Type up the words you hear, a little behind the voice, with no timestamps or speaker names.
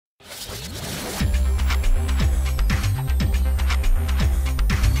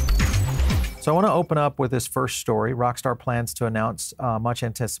So I want to open up with this first story. Rockstar plans to announce much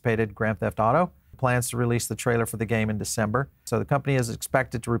anticipated Grand Theft Auto. Plans to release the trailer for the game in December. So the company is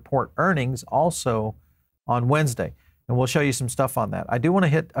expected to report earnings also on Wednesday. And we'll show you some stuff on that. I do want to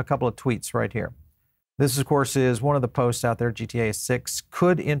hit a couple of tweets right here. This, of course, is one of the posts out there. GTA 6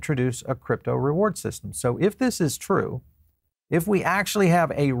 could introduce a crypto reward system. So if this is true, if we actually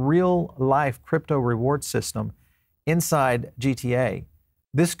have a real life crypto reward system inside GTA,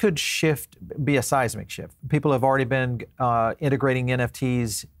 this could be a seismic shift. People have already been integrating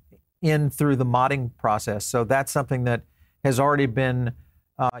NFTs in through the modding process. So that's something that has already been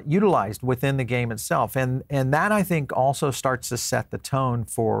utilized within the game itself. And that, I think, also starts to set the tone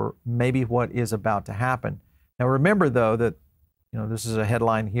for maybe what is about to happen. Now, remember, though, that this is a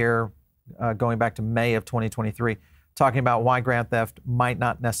headline here going back to May of 2023, talking about why Grand Theft might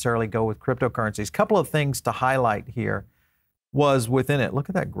not necessarily go with cryptocurrencies. A couple of things to highlight here was within it. Look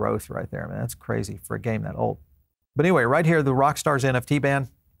at that growth right there, man. That's crazy for a game that old. But anyway, right here, the Rockstar's NFT ban.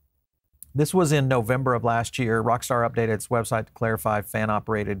 This was in November of last year. Rockstar updated its website to clarify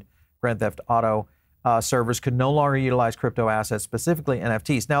fan-operated Grand Theft Auto servers could no longer utilize crypto assets, specifically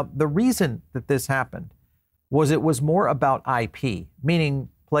NFTs. Now, the reason that this happened was it was more about IP, meaning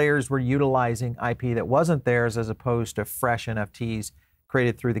players were utilizing IP that wasn't theirs as opposed to fresh NFTs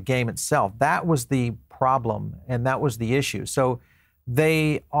created through the game itself. That was the problem, and that was the issue. So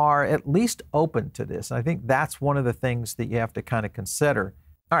they are at least open to this. And I think that's one of the things that you have to kind of consider.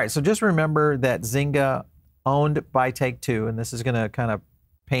 All right, so just remember that Zynga, owned by Take-Two, and this is going to kind of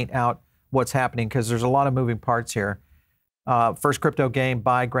paint out what's happening because there's a lot of moving parts here. First crypto game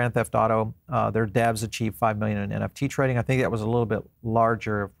by Grand Theft Auto. Their devs achieved $5 million in NFT trading. I think that was a little bit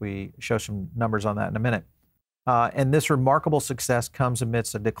larger if we show some numbers on that in a minute. And this remarkable success comes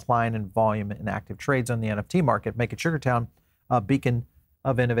amidst a decline in volume in active trades on the NFT market, making SugarTown a beacon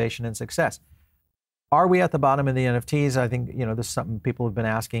of innovation and success. Are we at the bottom in the NFTs? I think this is something people have been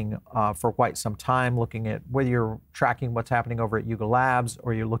asking for quite some time, looking at whether you're tracking what's happening over at Yuga Labs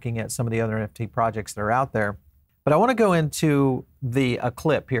or you're looking at some of the other NFT projects that are out there. But I want to go into a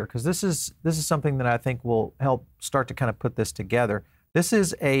clip here because this is something that I think will help start to kind of put this together. This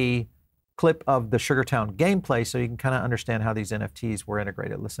is a clip of the SugarTown gameplay so you can kind of understand how these NFTs were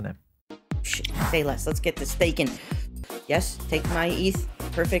integrated. Listen in. Say less. Let's get this taken. Yes, take my ETH.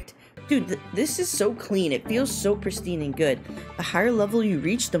 Perfect. Dude, this is so clean. It feels so pristine and good. The higher level you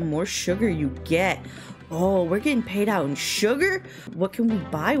reach, the more sugar you get. Oh, we're getting paid out in sugar? What can we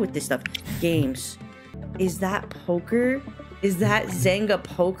buy with this stuff? Games. Is that poker? Is that Zynga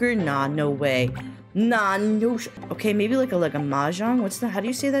poker? Nah, no way. Nah, no. Okay, maybe like a mahjong. What's that? How do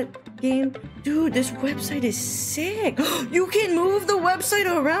you say that game? Dude, this website is sick. You can move the website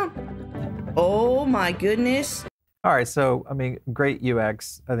around. Oh my goodness. All right, so, I mean, great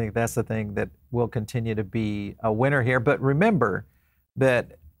UX. I think that's the thing that will continue to be a winner here. But remember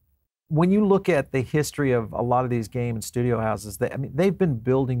that when you look at the history of a lot of these game and studio houses, they've been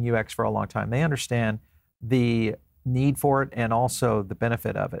building UX for a long time. They understand the need for it and also the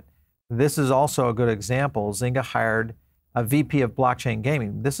benefit of it. This is also a good example. Zynga hired a VP of blockchain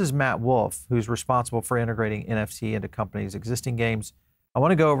gaming. This is Matt Wolf, who's responsible for integrating NFT into companies' existing games. I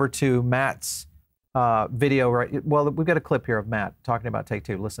want to go over to Matt's video, right? Well, we've got a clip here of Matt talking about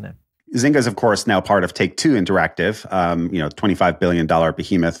Take-Two. Listen in. Zynga is, of course, now part of Take-Two Interactive, $25 billion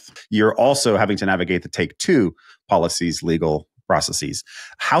behemoth. You're also having to navigate the Take-Two policies, legal processes.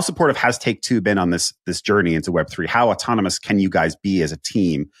 How supportive has Take-Two been on this journey into Web3? How autonomous can you guys be as a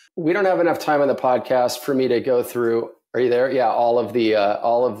team? We don't have enough time on the podcast for me to go through. Are you there? Yeah, all of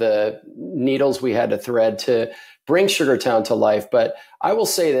the needles we had to thread to bring SugarTown to life. But I will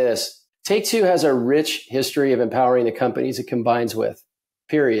say this. Take-Two has a rich history of empowering the companies it combines with,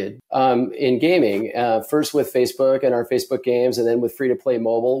 period. In gaming, first with Facebook and our Facebook games, and then with free-to-play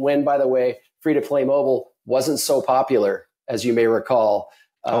mobile, when, by the way, free-to-play mobile wasn't so popular, as you may recall.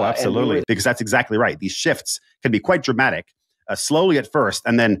 Oh, absolutely. Because that's exactly right. These shifts can be quite dramatic, slowly at first,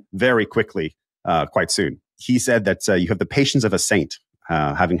 and then very quickly, quite soon. He said that you have the patience of a saint,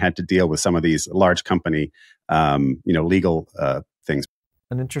 having had to deal with some of these large company, legal things.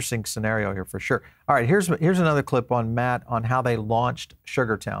 An interesting scenario here for sure. All right, here's another clip on Matt on how they launched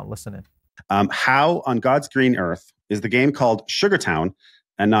SugarTown. Listen in. How on God's green earth is the game called SugarTown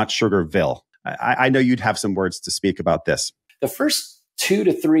and not Sugarville? I know you'd have some words to speak about this. The first 2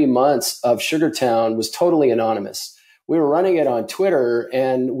 to 3 months of SugarTown was totally anonymous. We were running it on Twitter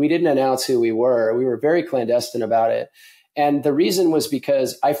and we didn't announce who we were. We were very clandestine about it. And the reason was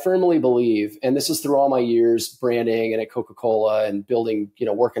because I firmly believe, and this is through all my years branding and at Coca-Cola and building,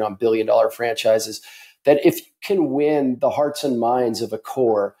 working on billion-dollar franchises, that if you can win the hearts and minds of a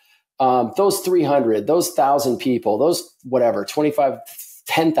core, those 300, those 1,000 people, those whatever, 25,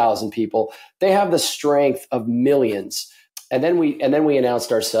 10,000 people, they have the strength of millions. And then we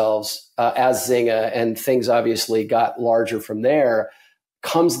announced ourselves as Zynga, and things obviously got larger from there.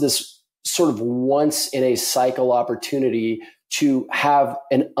 Comes this sort of once in a cycle opportunity to have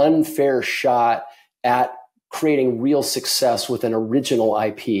an unfair shot at creating real success with an original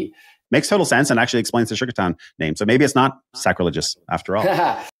IP. Makes total sense and actually explains the SugarTown name. So maybe it's not sacrilegious after all.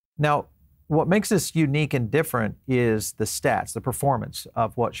 Now, what makes this unique and different is the stats, the performance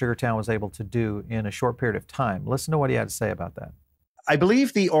of what SugarTown was able to do in a short period of time. Listen to what he had to say about that. I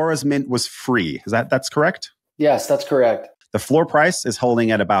believe the Aura's mint was free. That's correct? Yes, that's correct. The floor price is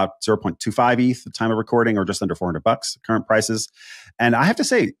holding at about 0.25 ETH at the time of recording, or just under $400 current prices. And I have to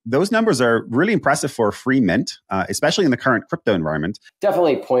say, those numbers are really impressive for a free mint, especially in the current crypto environment.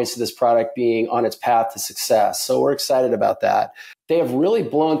 Definitely points to this product being on its path to success. So we're excited about that. They have really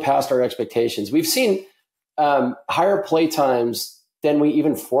blown past our expectations. We've seen higher play times than we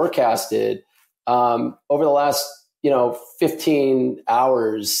even forecasted over the last 15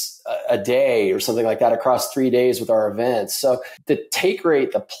 hours a day or something like that across 3 days with our events. So the take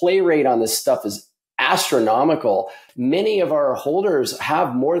rate, the play rate on this stuff is astronomical. Many of our holders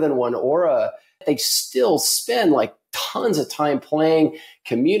have more than one Aura. They still spend like tons of time playing,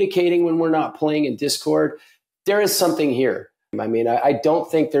 communicating when we're not playing in Discord. There is something here. I mean, I don't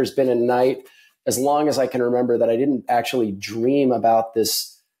think there's been a night, as long as I can remember, that I didn't actually dream about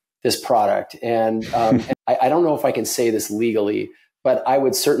this product. And I don't know if I can say this legally, but I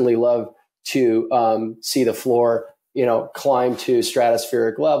would certainly love to see the floor, climb to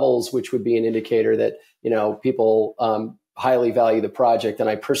stratospheric levels, which would be an indicator that, people highly value the project. And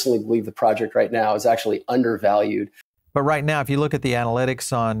I personally believe the project right now is actually undervalued. But right now, if you look at the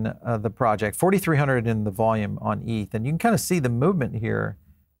analytics on the project, 4,300 in the volume on ETH, and you can kind of see the movement here.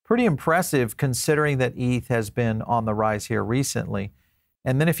 Pretty impressive considering that ETH has been on the rise here recently.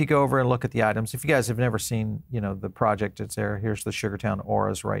 And then if you go over and look at the items, if you guys have never seen, the project, it's there. Here's the SugarTown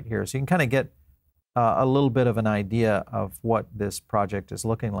Auras right here. So you can kind of get a little bit of an idea of what this project is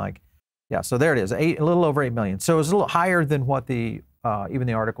looking like. Yeah, so there it is, a little over 8 million. So it was a little higher than what the even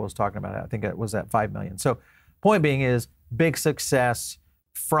the article was talking about. I think it was at 5 million. So point being is big success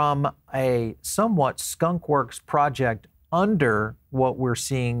from a somewhat skunkworks project under what we're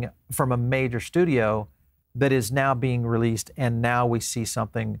seeing from a major studio that is now being released, and now we see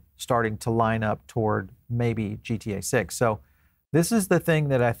something starting to line up toward maybe GTA 6. So this is the thing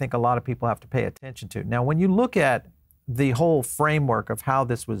that I think a lot of people have to pay attention to. Now, when you look at the whole framework of how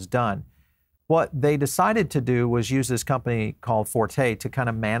this was done, what they decided to do was use this company called Forte to kind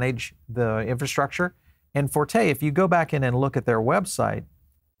of manage the infrastructure. And Forte, if you go back in and look at their website,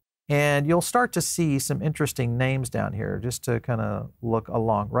 and you'll start to see some interesting names down here just to kind of look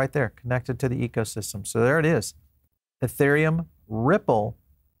along right there, connected to the ecosystem. So there it is, Ethereum, Ripple,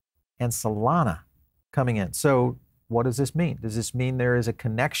 and Solana coming in. So what does this mean? Does this mean there is a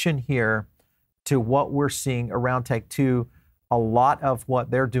connection here to what we're seeing around Take-Two? A lot of what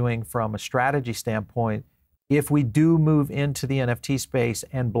they're doing from a strategy standpoint, if we do move into the NFT space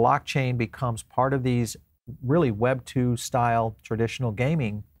and blockchain becomes part of these really Web 2 style traditional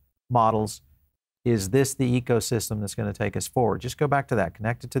gaming models, is this the ecosystem that's going to take us forward? Just go back to that,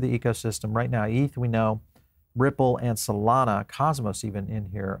 connected to the ecosystem. Right now, ETH, we know, Ripple and Solana, Cosmos even in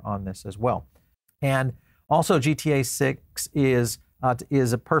here on this as well. And also GTA 6 is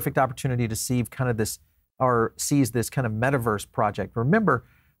a perfect opportunity to see kind of this, or sees this kind of metaverse project. Remember,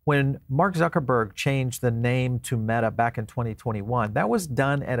 when Mark Zuckerberg changed the name to Meta back in 2021, that was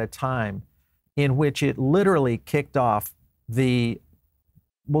done at a time in which it literally kicked off the,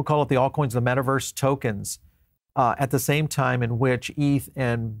 we'll call it the altcoins, the metaverse tokens, at the same time in which ETH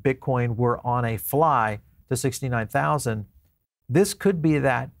and Bitcoin were on a fly to 69,000. This could be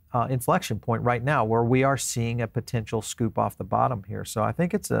that inflection point right now where we are seeing a potential scoop off the bottom here. So I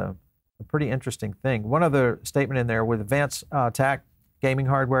think it's a pretty interesting thing. One other statement in there with advanced tech, gaming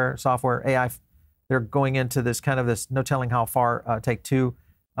hardware, software, AI, they're going into this kind of this no telling how far Take-Two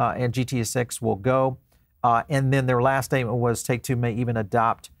and GTA 6 will go. And then their last statement was Take-Two may even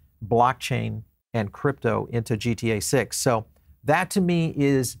adopt blockchain and crypto into GTA 6. So that to me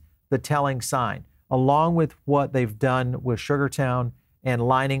is the telling sign, along with what they've done with SugarTown and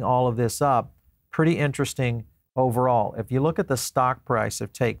lining all of this up. Pretty interesting overall. If you look at the stock price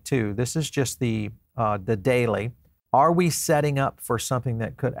of Take-Two, this is just the daily. Are we setting up for something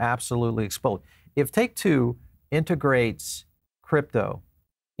that could absolutely explode? If Take-Two integrates crypto,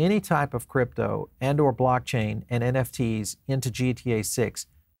 any type of crypto and or blockchain and NFTs into GTA 6,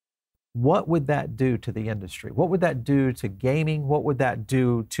 what would that do to the industry? What would that do to gaming? What would that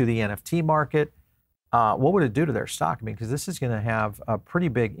do to the NFT market? What would it do to their stock? I mean, because this is going to have a pretty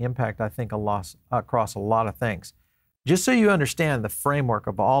big impact, I think, across a lot of things. Just so you understand the framework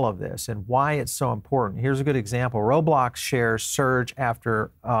of all of this and why it's so important, here's a good example. Roblox shares surge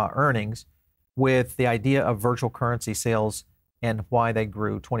after earnings with the idea of virtual currency sales and why they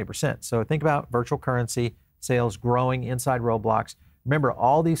grew 20%. So think about virtual currency sales growing inside Roblox. Remember,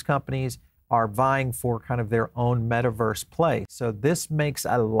 all these companies are vying for kind of their own metaverse play. So this makes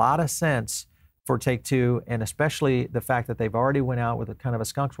a lot of sense for Take-Two, and especially the fact that they've already went out with a kind of a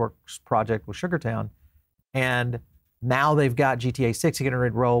skunkworks project with SugarTown, and now they've got GTA 6 getting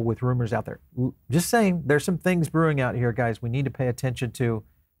ready to roll with rumors out there. Just saying, there's some things brewing out here, guys, we need to pay attention to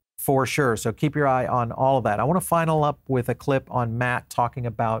for sure. So keep your eye on all of that. I want to final up with a clip on Matt talking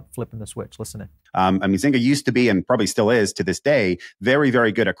about flipping the switch. Listen in. I mean, Zynga used to be, and probably still is to this day, very,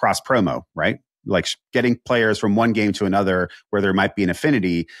 very good at cross promo, right? Like getting players from one game to another where there might be an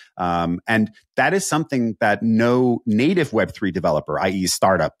affinity. And that is something that no native Web3 developer, i.e.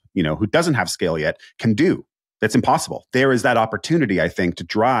 startup, who doesn't have scale yet, can do. That's impossible. There is that opportunity, I think, to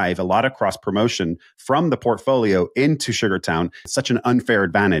drive a lot of cross promotion from the portfolio into SugarTown. It's such an unfair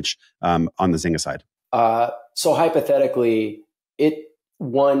advantage on the Zynga side. So hypothetically,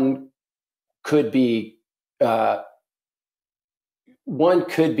 one could be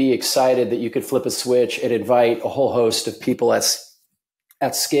excited that you could flip a switch and invite a whole host of people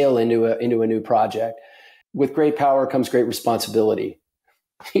at scale into a new project. With great power comes great responsibility.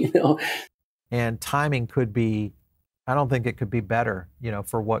 And timing could be, I don't think it could be better,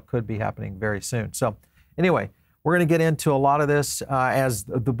 for what could be happening very soon. So anyway, we're going to get into a lot of this as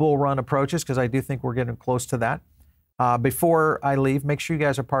the bull run approaches, because I do think we're getting close to that. Before I leave, make sure you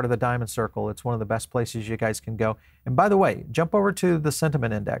guys are part of the Diamond Circle. It's one of the best places you guys can go. And by the way, jump over to the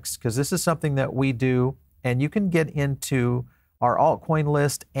Sentiment Index, because this is something that we do, and you can get into our altcoin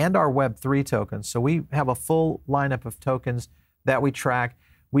list and our Web3 tokens. So we have a full lineup of tokens that we track.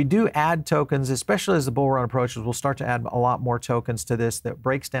 We do add tokens, especially as the bull run approaches. We'll start to add a lot more tokens to this that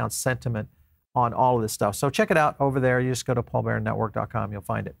breaks down sentiment on all of this stuff. So check it out over there. You just go to paulbaronnetwork.com. You'll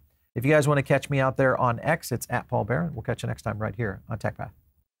find it. If you guys want to catch me out there on X, it's @PaulBaron. We'll catch you next time right here on TechPath.